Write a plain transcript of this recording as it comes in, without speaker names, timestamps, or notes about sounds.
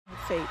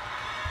feet.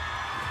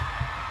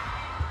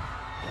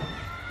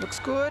 Looks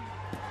good.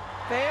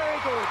 Very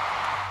good.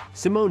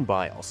 Simone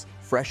Biles,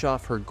 fresh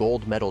off her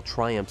gold medal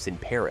triumphs in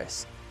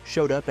Paris,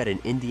 showed up at an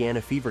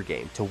Indiana Fever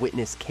game to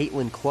witness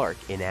Caitlin Clark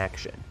in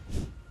action.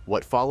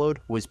 What followed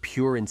was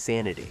pure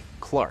insanity.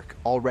 Clark,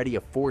 already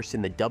a force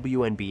in the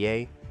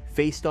WNBA,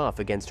 faced off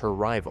against her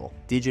rival,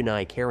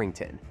 DiJonai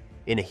Carrington,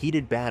 in a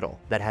heated battle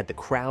that had the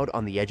crowd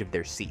on the edge of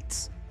their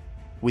seats.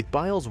 With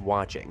Biles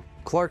watching,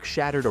 Clark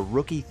shattered a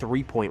rookie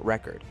three-point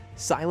record,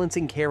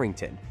 silencing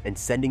Carrington and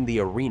sending the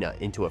arena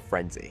into a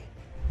frenzy.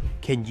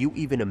 Can you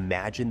even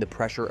imagine the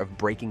pressure of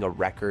breaking a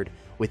record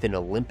with an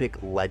Olympic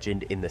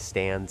legend in the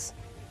stands?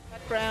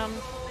 Background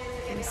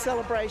in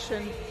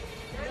celebration.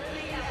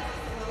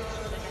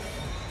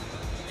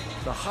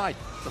 The height,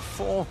 the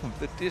form,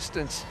 the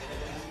distance.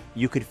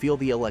 You could feel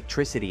the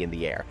electricity in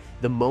the air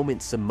the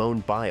moment Simone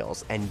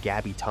Biles and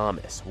Gabby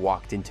Thomas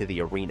walked into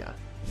the arena.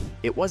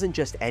 It wasn't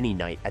just any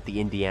night at the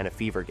Indiana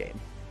Fever game.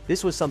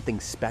 This was something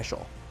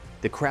special.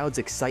 The crowd's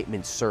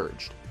excitement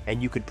surged,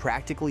 and you could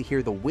practically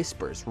hear the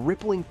whispers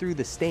rippling through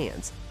the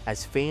stands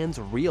as fans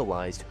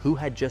realized who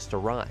had just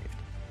arrived.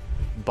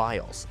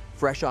 Biles,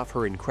 fresh off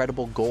her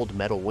incredible gold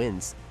medal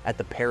wins at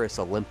the Paris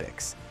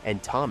Olympics,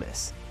 and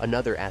Thomas,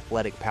 another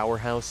athletic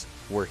powerhouse,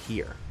 were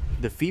here.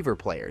 The Fever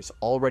players,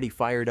 already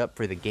fired up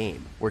for the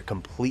game, were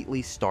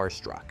completely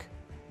starstruck.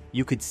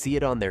 You could see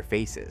it on their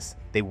faces.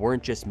 They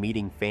weren't just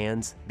meeting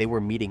fans, they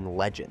were meeting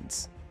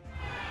legends.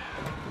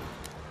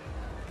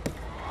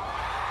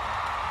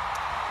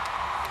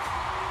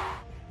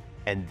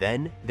 And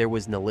then there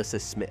was Nalissa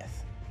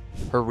Smith.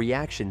 Her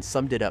reaction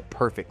summed it up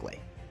perfectly.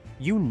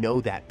 You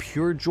know that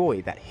pure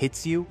joy that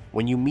hits you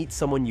when you meet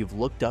someone you've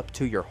looked up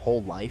to your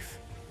whole life?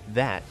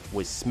 That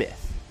was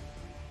Smith.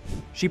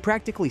 She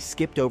practically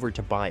skipped over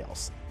to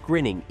Biles,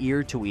 grinning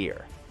ear to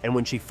ear, and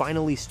when she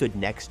finally stood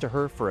next to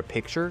her for a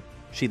picture,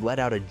 she let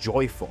out a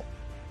joyful,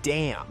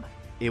 "Damn!"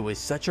 It was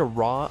such a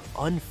raw,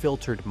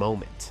 unfiltered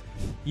moment.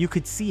 You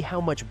could see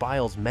how much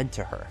Biles meant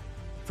to her.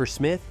 For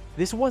Smith,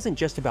 this wasn't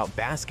just about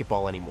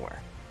basketball anymore.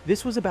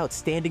 This was about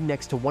standing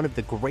next to one of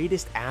the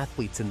greatest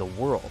athletes in the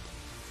world,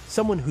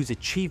 someone whose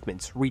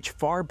achievements reach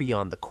far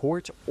beyond the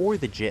court or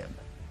the gym.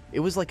 It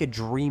was like a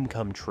dream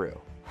come true.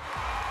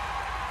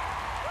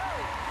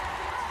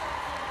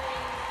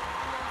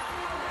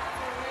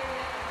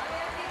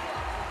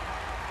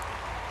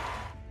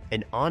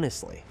 And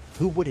honestly,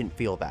 who wouldn't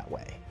feel that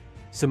way?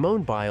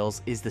 Simone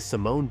Biles is the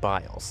Simone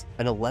Biles,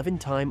 an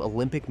 11-time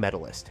Olympic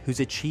medalist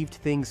who's achieved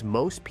things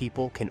most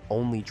people can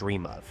only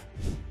dream of.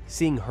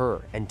 Seeing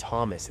her and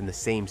Thomas in the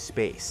same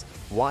space,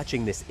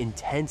 watching this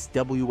intense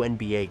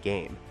WNBA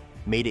game,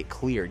 made it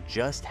clear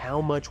just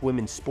how much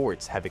women's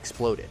sports have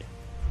exploded.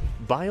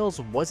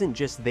 Biles wasn't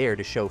just there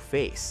to show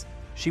face,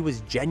 she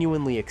was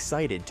genuinely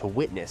excited to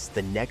witness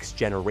the next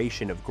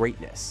generation of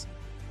greatness.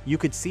 You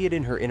could see it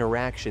in her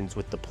interactions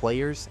with the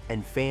players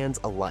and fans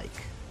alike.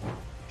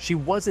 She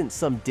wasn't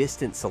some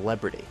distant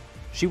celebrity,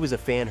 she was a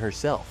fan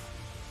herself,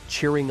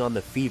 cheering on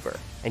the Fever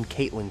and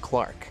Caitlin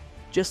Clark,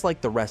 just like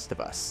the rest of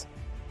us.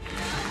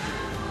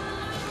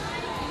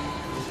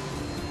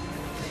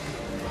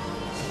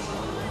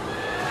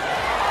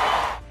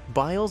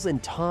 Biles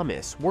and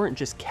Thomas weren't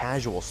just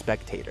casual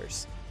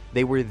spectators.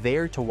 They were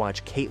there to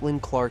watch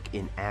Caitlin Clark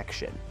in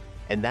action,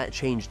 and that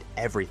changed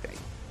everything.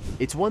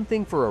 It's one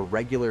thing for a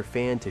regular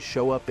fan to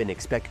show up and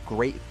expect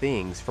great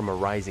things from a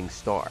rising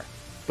star,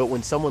 but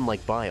when someone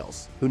like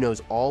Biles, who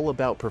knows all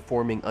about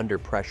performing under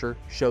pressure,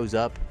 shows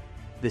up,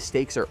 the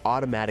stakes are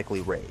automatically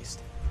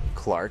raised.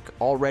 Clark,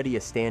 already a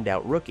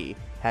standout rookie,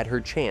 had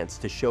her chance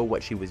to show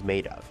what she was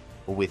made of,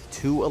 with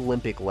two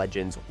Olympic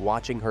legends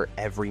watching her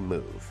every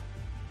move.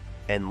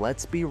 And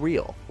let's be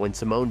real, when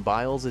Simone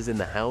Biles is in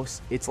the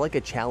house, it's like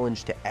a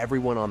challenge to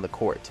everyone on the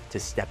court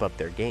to step up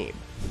their game.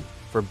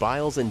 For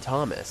Biles and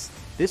Thomas,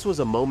 this was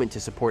a moment to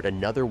support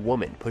another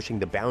woman pushing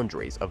the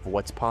boundaries of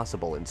what's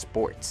possible in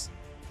sports.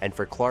 And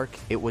for Clark,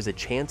 it was a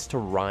chance to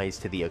rise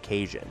to the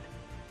occasion.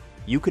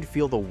 You could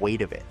feel the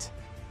weight of it.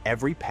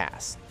 Every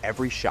pass,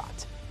 every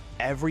shot,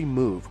 every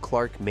move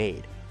Clark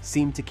made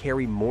seemed to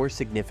carry more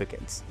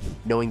significance,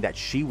 knowing that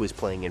she was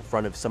playing in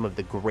front of some of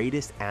the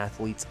greatest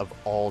athletes of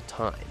all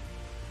time.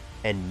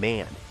 And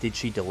man, did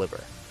she deliver.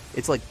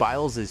 It's like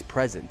Biles'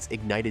 presence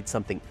ignited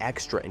something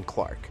extra in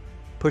Clark,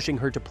 pushing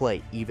her to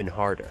play even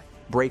harder,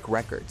 break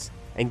records,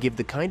 and give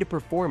the kind of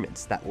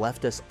performance that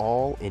left us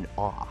all in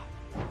awe.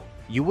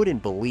 You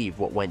wouldn't believe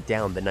what went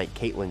down the night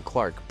Caitlin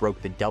Clark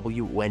broke the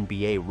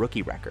WNBA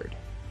rookie record.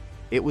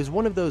 It was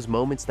one of those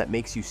moments that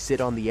makes you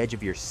sit on the edge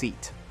of your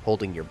seat,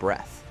 holding your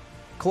breath.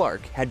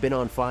 Clark had been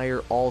on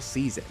fire all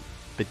season,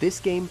 but this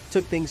game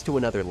took things to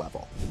another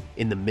level.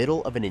 In the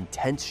middle of an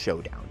intense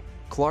showdown,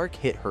 Clark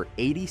hit her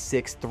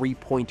 86th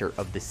three-pointer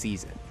of the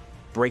season,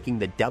 breaking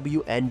the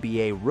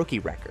WNBA rookie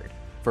record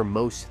for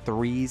most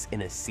threes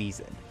in a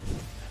season.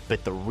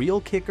 But the real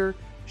kicker,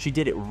 she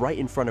did it right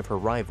in front of her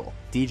rival,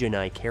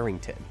 DiJonai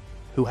Carrington,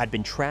 who had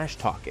been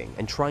trash-talking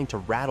and trying to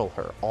rattle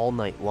her all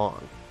night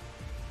long.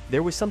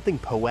 There was something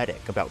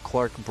poetic about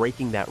Clark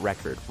breaking that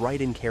record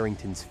right in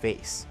Carrington's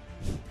face.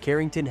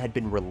 Carrington had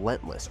been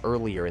relentless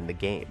earlier in the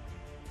game,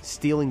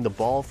 stealing the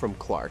ball from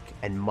Clark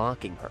and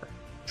mocking her,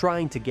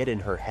 trying to get in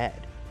her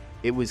head.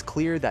 It was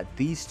clear that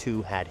these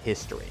two had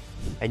history,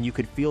 and you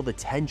could feel the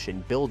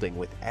tension building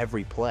with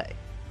every play.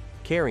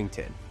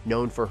 Carrington,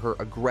 known for her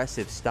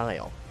aggressive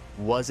style,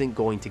 wasn't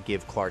going to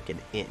give Clark an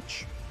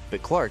inch,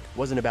 but Clark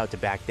wasn't about to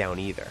back down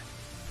either.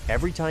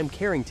 Every time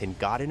Carrington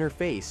got in her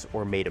face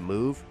or made a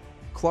move,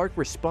 Clark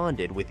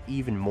responded with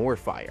even more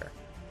fire.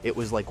 It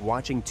was like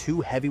watching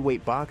two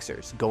heavyweight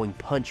boxers going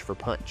punch for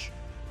punch,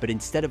 but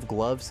instead of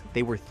gloves,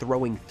 they were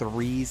throwing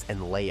threes and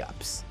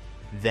layups.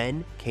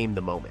 Then came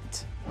the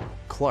moment.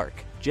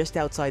 Clark, just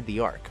outside the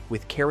arc,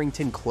 with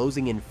Carrington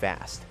closing in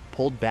fast,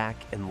 pulled back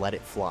and let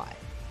it fly.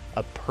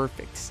 A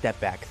perfect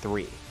step-back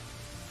three.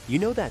 You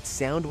know that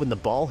sound when the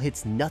ball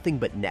hits nothing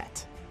but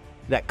net?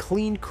 That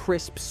clean,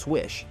 crisp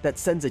swish that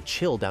sends a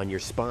chill down your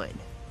spine.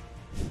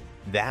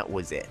 That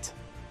was it.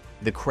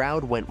 The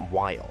crowd went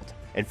wild,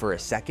 and for a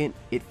second,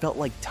 it felt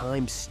like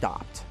time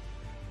stopped.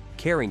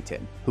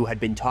 Carrington, who had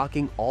been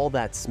talking all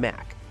that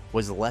smack,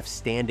 was left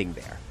standing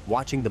there,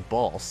 watching the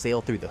ball sail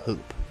through the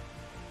hoop.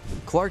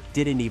 Clark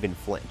didn't even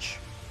flinch.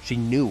 She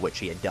knew what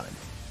she had done.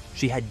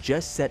 She had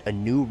just set a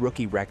new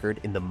rookie record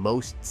in the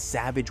most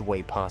savage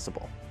way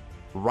possible,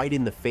 right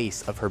in the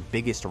face of her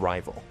biggest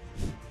rival.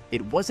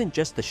 It wasn't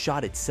just the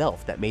shot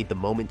itself that made the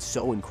moment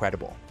so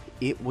incredible.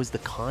 It was the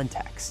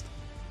context.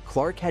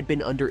 Clark had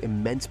been under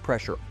immense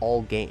pressure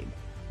all game,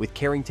 with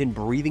Carrington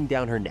breathing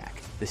down her neck,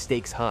 the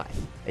stakes high,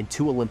 and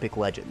two Olympic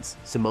legends,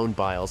 Simone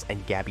Biles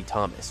and Gabby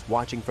Thomas,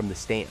 watching from the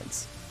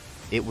stands.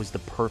 It was the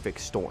perfect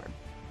storm,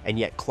 and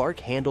yet Clark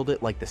handled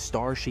it like the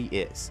star she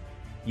is,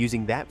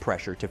 using that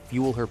pressure to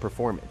fuel her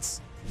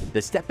performance.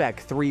 The step-back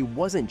three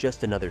wasn't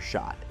just another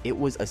shot, it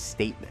was a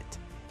statement.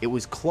 It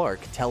was Clark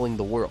telling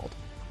the world,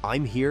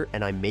 "I'm here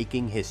and I'm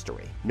making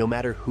history, no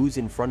matter who's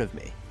in front of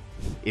me."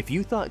 If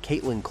you thought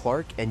Caitlin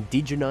Clark and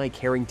DiJonai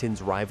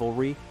Carrington's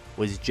rivalry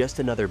was just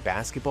another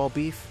basketball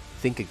beef,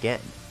 think again.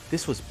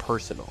 This was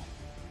personal.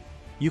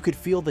 You could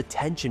feel the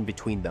tension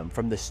between them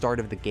from the start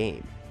of the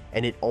game,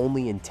 and it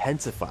only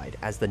intensified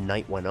as the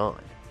night went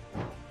on.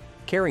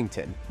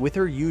 Carrington, with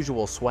her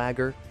usual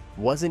swagger,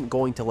 wasn't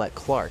going to let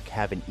Clark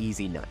have an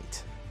easy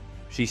night.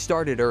 She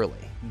started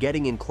early,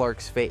 getting in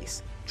Clark's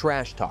face,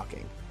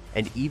 trash-talking,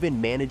 and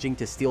even managing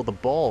to steal the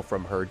ball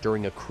from her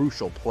during a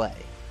crucial play.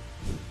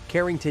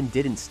 Carrington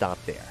didn't stop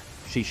there.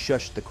 She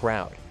shushed the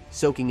crowd,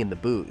 soaking in the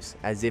booze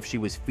as if she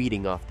was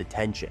feeding off the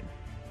tension.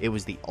 It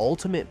was the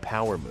ultimate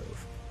power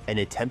move, an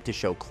attempt to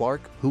show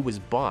Clark who was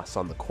boss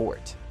on the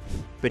court.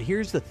 But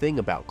here's the thing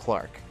about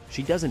Clark,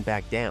 she doesn't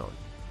back down,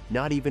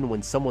 not even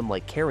when someone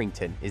like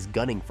Carrington is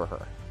gunning for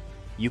her.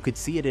 You could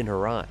see it in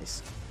her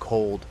eyes,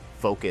 cold,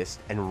 focused,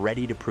 and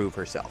ready to prove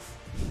herself.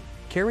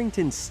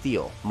 Carrington's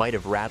steal might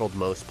have rattled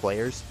most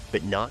players,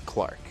 but not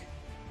Clark.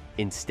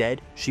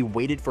 Instead, she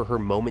waited for her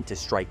moment to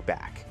strike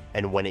back,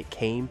 and when it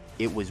came,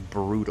 it was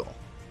brutal.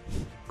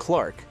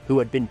 Clark, who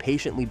had been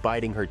patiently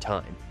biding her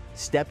time,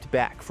 stepped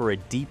back for a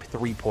deep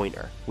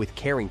three-pointer with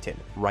Carrington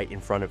right in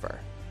front of her.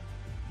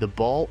 The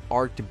ball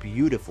arced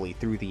beautifully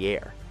through the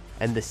air,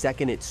 and the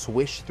second it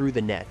swished through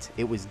the net,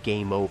 it was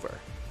game over,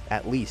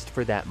 at least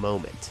for that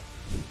moment.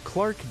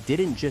 Clark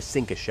didn't just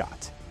sink a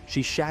shot,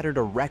 she shattered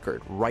a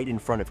record right in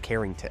front of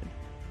Carrington.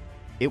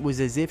 It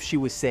was as if she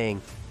was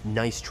saying,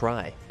 "Nice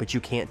try, but you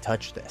can't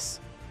touch this."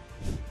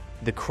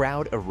 The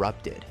crowd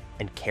erupted,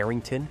 and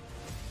Carrington?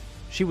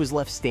 She was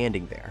left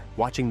standing there,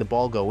 watching the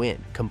ball go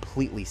in,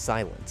 completely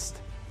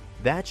silenced.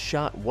 That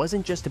shot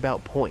wasn't just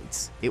about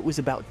points, it was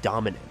about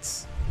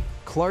dominance.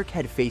 Clark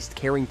had faced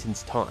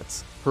Carrington's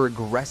taunts, her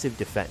aggressive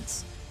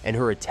defense, and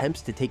her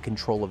attempts to take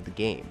control of the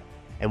game,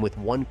 and with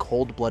one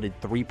cold-blooded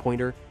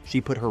three-pointer,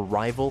 she put her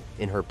rival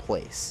in her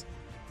place.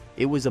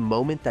 It was a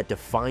moment that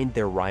defined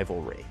their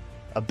rivalry,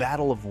 a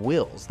battle of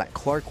wills that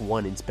Clark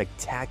won in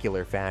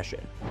spectacular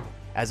fashion.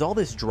 As all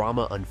this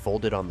drama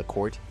unfolded on the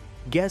court,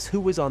 guess who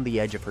was on the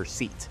edge of her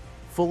seat,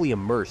 fully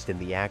immersed in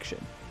the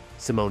action?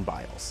 Simone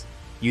Biles.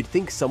 You'd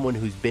think someone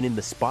who's been in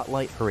the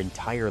spotlight her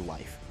entire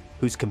life,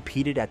 who's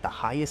competed at the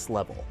highest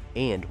level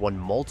and won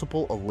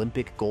multiple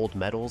Olympic gold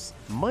medals,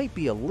 might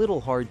be a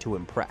little hard to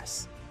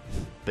impress.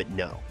 But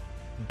no,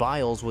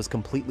 Biles was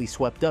completely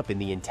swept up in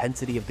the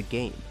intensity of the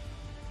game.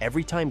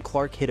 Every time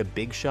Clark hit a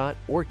big shot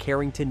or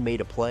Carrington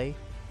made a play,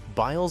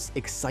 Biles'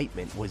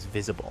 excitement was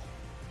visible.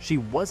 She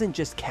wasn't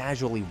just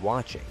casually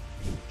watching,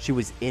 she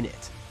was in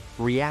it,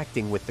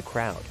 reacting with the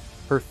crowd,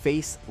 her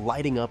face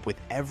lighting up with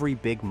every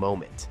big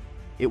moment.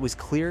 It was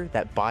clear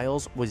that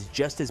Biles was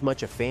just as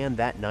much a fan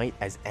that night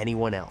as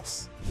anyone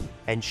else.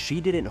 And she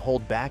didn't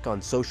hold back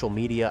on social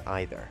media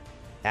either.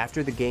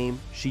 After the game,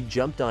 she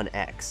jumped on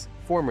X,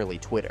 formerly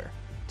Twitter,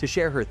 to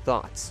share her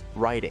thoughts,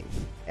 writing,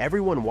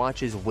 "Everyone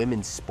watches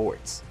women's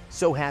sports.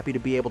 So happy to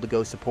be able to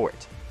go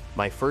support.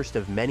 My first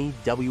of many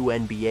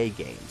WNBA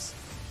games."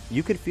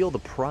 You could feel the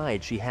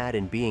pride she had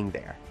in being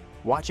there,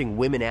 watching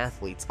women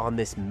athletes on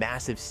this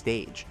massive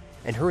stage,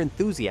 and her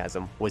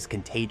enthusiasm was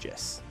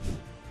contagious.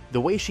 The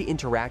way she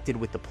interacted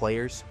with the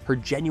players, her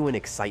genuine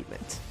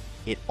excitement,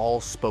 it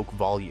all spoke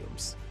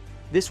volumes.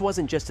 This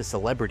wasn't just a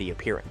celebrity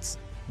appearance.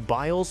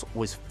 Biles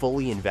was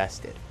fully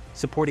invested,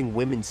 supporting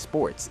women's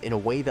sports in a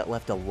way that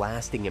left a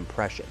lasting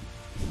impression.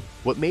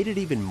 What made it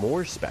even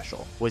more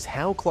special was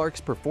how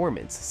Clark's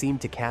performance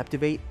seemed to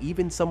captivate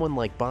even someone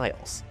like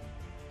Biles.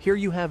 Here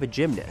you have a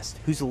gymnast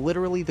who's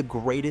literally the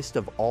greatest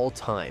of all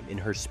time in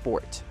her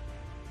sport,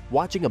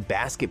 watching a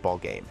basketball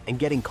game and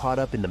getting caught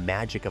up in the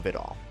magic of it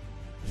all.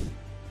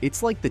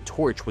 It's like the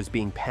torch was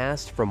being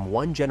passed from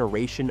one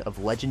generation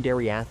of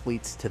legendary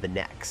athletes to the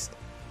next.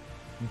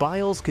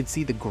 Biles could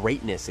see the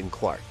greatness in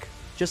Clark,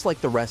 just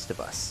like the rest of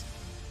us.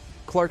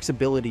 Clark's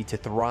ability to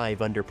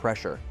thrive under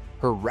pressure,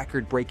 her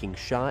record-breaking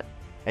shot,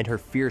 and her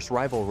fierce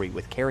rivalry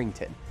with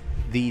Carrington.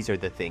 These are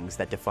the things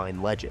that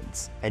define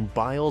legends, and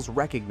Biles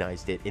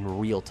recognized it in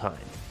real time.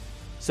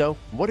 So,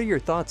 what are your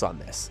thoughts on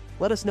this?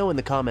 Let us know in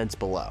the comments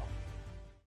below.